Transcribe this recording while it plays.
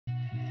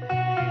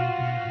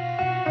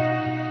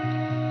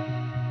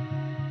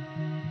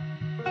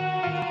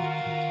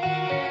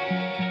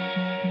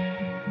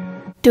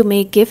To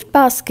make gift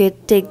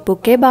basket, take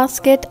bouquet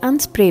basket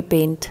and spray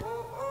paint.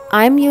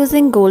 I am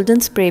using golden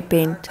spray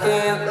paint.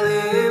 Can't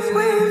live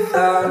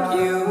without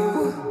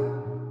you.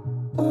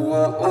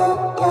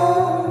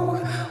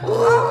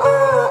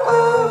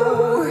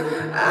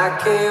 I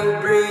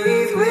can't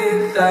breathe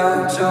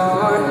without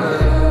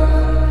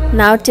your.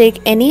 Now take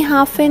any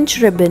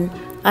half-inch ribbon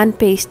and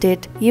paste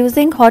it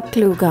using hot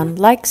glue gun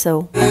like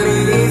so.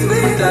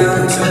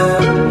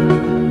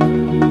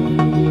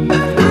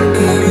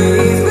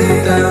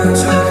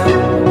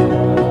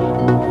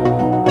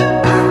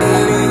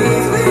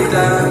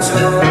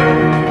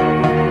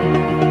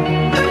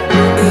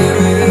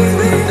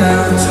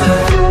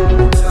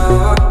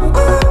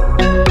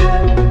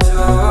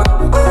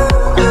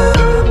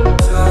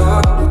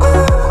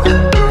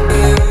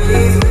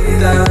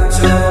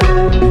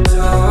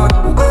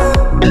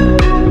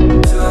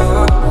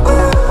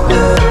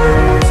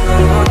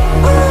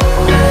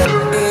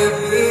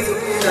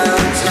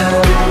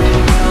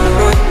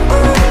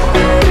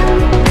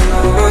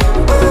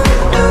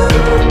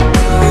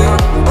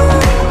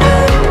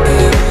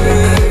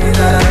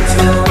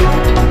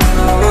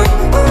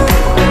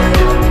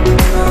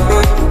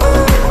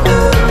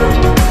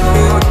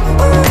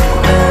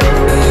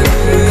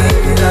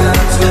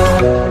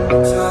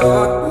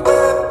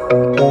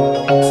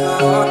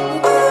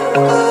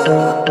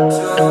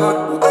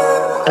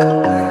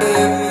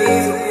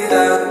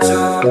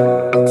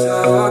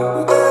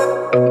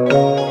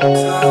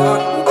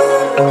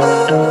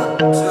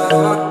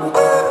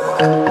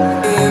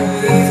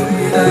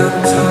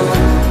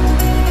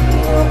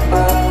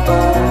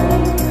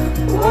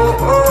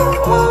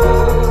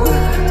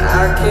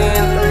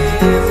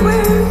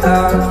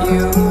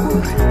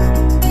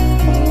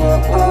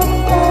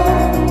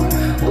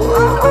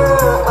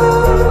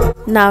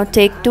 Now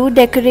take two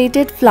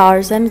decorated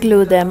flowers and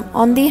glue them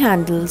on the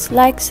handles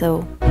like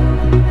so.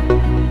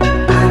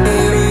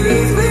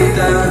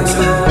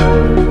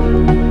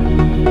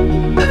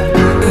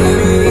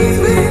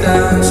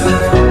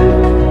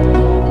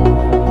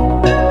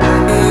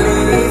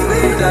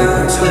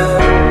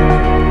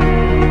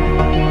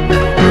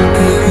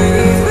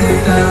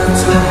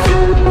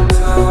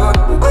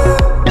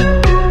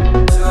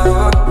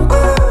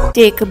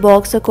 Take a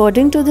box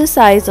according to the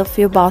size of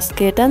your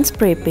basket and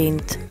spray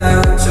paint.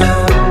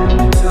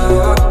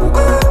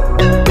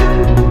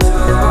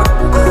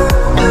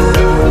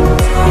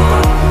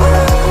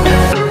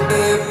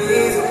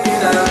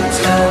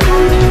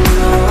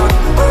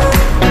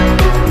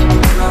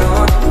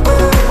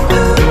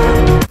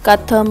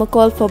 Cut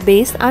thermocol for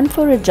base and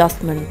for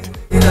adjustment.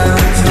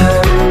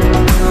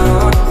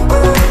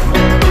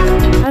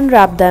 And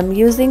wrap them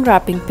using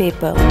wrapping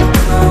paper.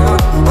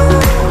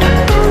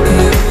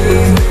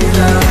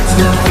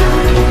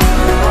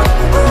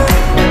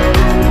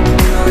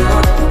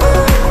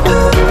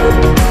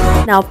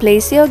 Now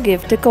place your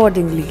gift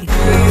accordingly.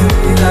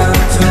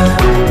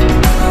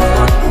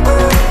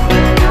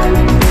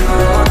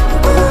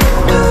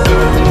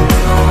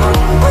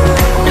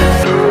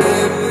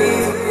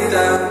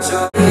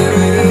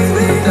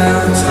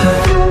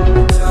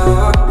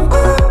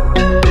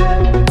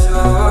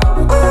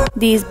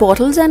 These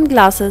bottles and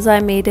glasses I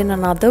made in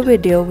another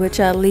video, which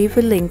I'll leave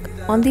a link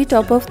on the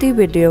top of the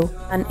video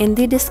and in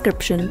the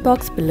description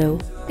box below.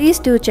 Please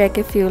do check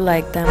if you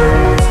like them.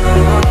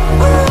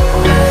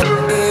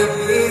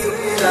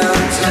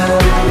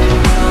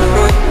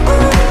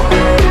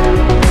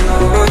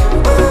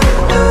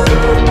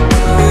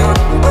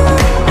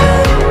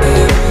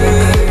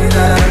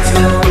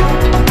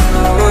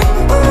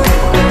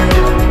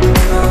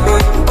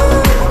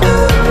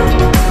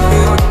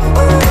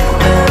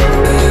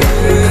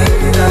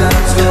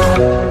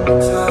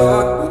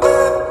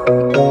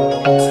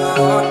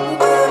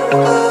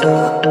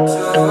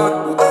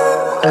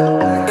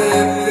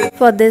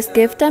 For this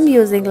gift, I'm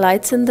using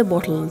lights in the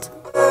bottles.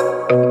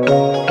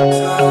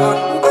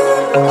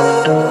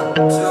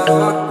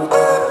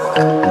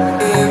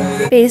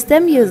 Paste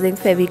them using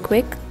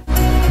Fevikwik.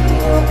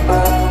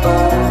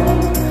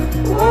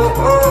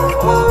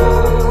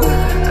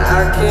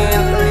 I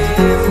can't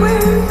live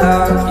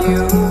without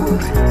you.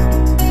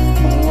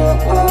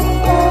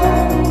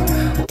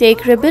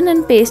 Take ribbon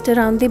and paste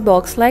around the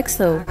box like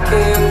so.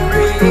 Can't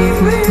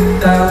breathe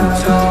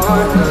without your.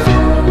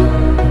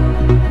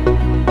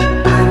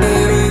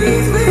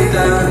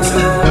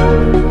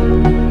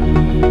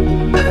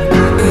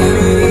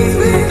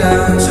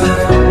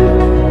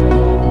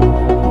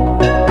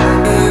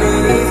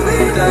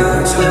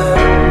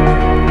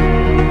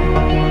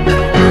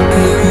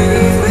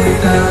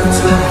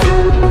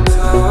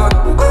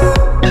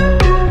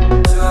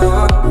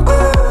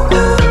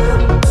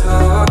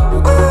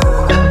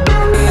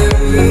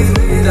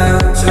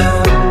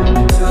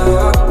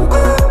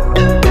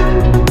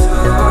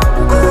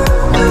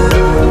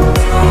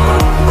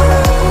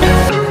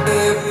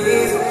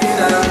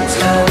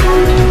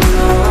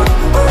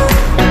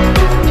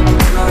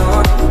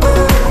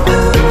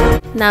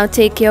 Now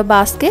take your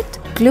basket,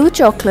 glue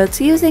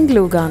chocolates using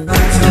glue gun.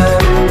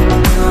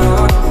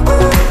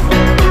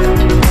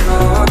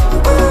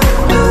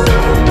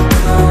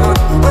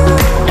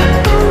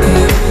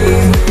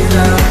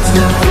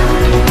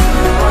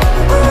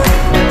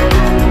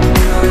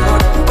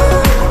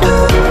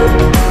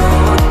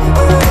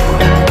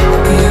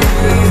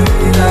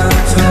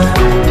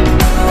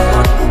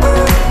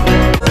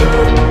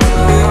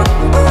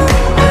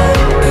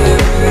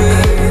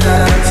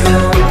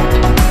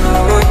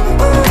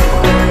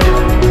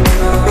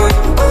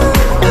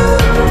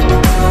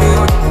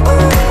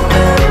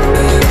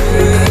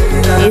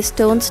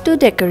 stones to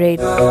decorate.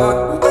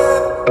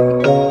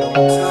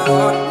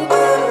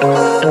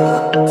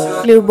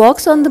 Glue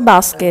box on the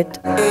basket.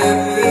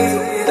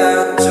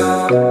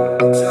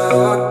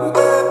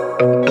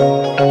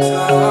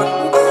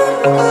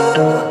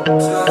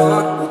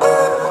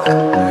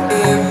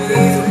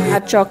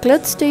 Add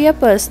chocolates to your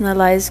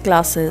personalized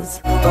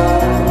glasses.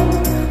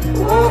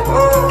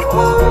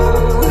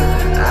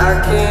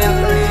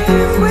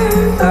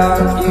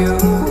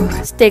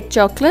 Stick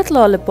chocolate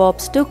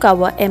lollipops to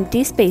cover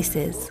empty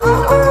spaces.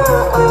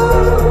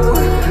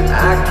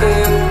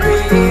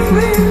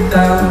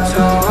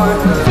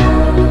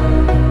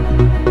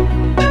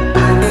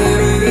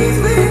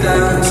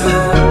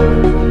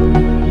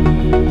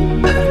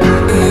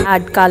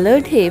 Add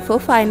colored hair for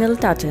final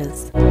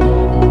touches.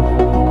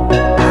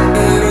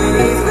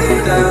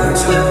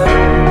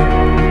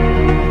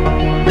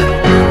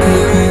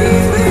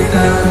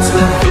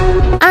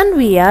 And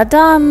we are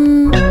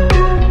done!